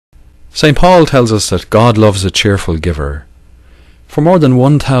St. Paul tells us that God loves a cheerful giver. For more than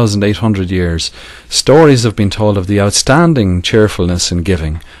 1,800 years, stories have been told of the outstanding cheerfulness and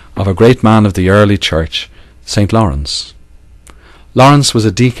giving of a great man of the early church, St. Lawrence. Lawrence was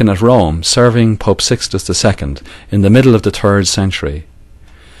a deacon at Rome, serving Pope Sixtus II in the middle of the 3rd century.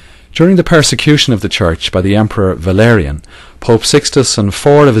 During the persecution of the church by the Emperor Valerian, Pope Sixtus and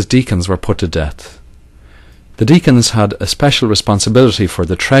 4 of his deacons were put to death. The deacons had a special responsibility for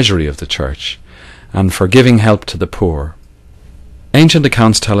the treasury of the church and for giving help to the poor. Ancient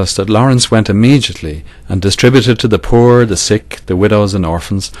accounts tell us that Lawrence went immediately and distributed to the poor, the sick, the widows and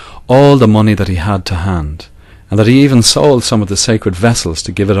orphans all the money that he had to hand, and that he even sold some of the sacred vessels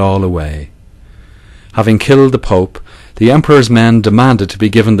to give it all away. Having killed the Pope, the Emperor's men demanded to be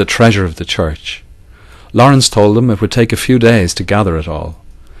given the treasure of the church. Lawrence told them it would take a few days to gather it all.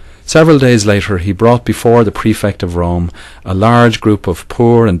 Several days later he brought before the prefect of Rome a large group of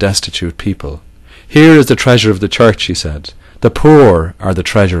poor and destitute people. "Here is the treasure of the church," he said. "The poor are the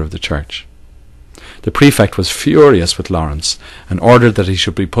treasure of the church." The prefect was furious with Lawrence and ordered that he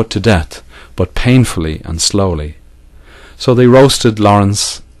should be put to death, but painfully and slowly. So they roasted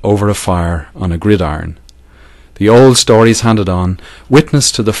Lawrence over a fire on a gridiron. The old stories handed on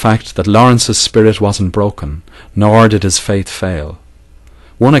witness to the fact that Lawrence's spirit wasn't broken, nor did his faith fail.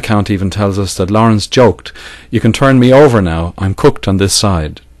 One account even tells us that Lawrence joked, "You can turn me over now, I'm cooked on this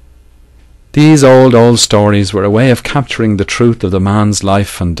side." These old stories were a way of capturing the truth of the man's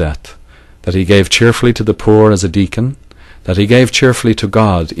life and death, that he gave cheerfully to the poor as a deacon, that he gave cheerfully to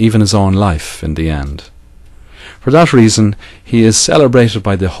God, even his own life in the end. For that reason, he is celebrated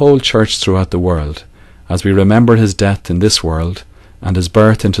by the whole church throughout the world, as we remember his death in this world and his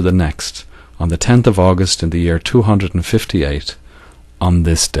birth into the next, on the 10th of August in the year 258, on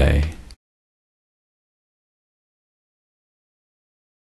this day.